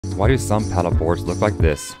Why do some paddle boards look like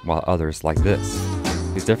this while others like this?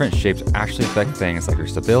 These different shapes actually affect things like your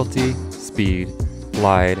stability, speed,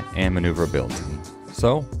 glide, and maneuverability.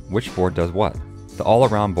 So, which board does what? The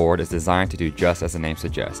all-around board is designed to do just as the name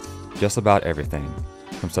suggests, just about everything,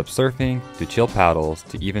 from subsurfing to chill paddles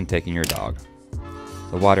to even taking your dog.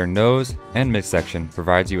 The wider nose and midsection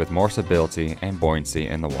provides you with more stability and buoyancy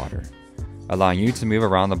in the water, allowing you to move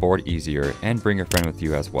around the board easier and bring your friend with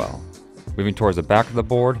you as well. Moving towards the back of the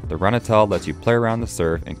board, the run-and-tell lets you play around the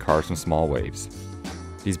surf and carve some small waves.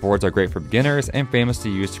 These boards are great for beginners and famous to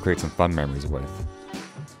use to create some fun memories with.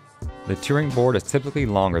 The touring board is typically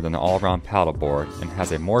longer than the all-around paddle board and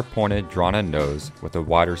has a more pointed, drawn-in nose with a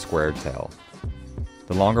wider squared tail.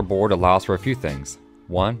 The longer board allows for a few things.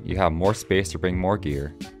 1, you have more space to bring more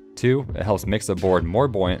gear. 2, it helps makes the board more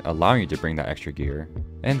buoyant, allowing you to bring that extra gear.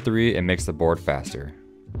 And 3, it makes the board faster.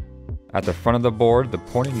 At the front of the board, the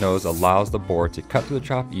pointed nose allows the board to cut through the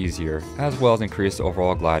chop easier, as well as increase the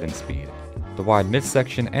overall glide and speed. The wide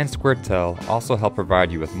midsection and squared tail also help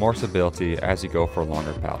provide you with more stability as you go for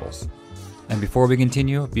longer paddles. And before we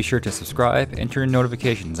continue, be sure to subscribe and turn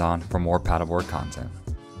notifications on for more paddleboard content.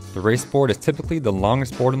 The race board is typically the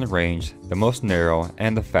longest board in the range, the most narrow,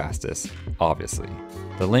 and the fastest, obviously.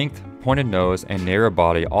 The length, pointed nose, and narrow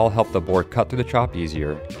body all help the board cut through the chop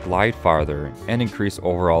easier, glide farther, and increase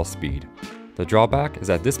overall speed. The drawback is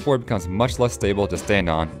that this board becomes much less stable to stand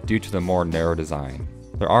on due to the more narrow design.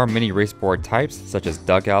 There are many race board types such as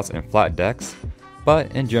dugouts and flat decks,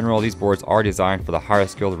 but in general these boards are designed for the higher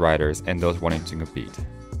skilled riders and those wanting to compete.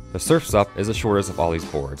 The Surf Sup is the shortest of all these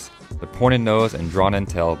boards. The pointed nose and drawn-in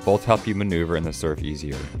tail both help you maneuver in the surf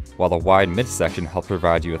easier, while the wide midsection helps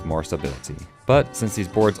provide you with more stability. But since these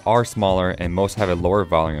boards are smaller and most have a lower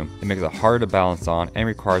volume, it makes it harder to balance on and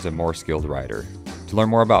requires a more skilled rider. To learn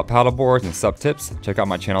more about paddle boards and sup tips, check out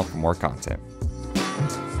my channel for more content.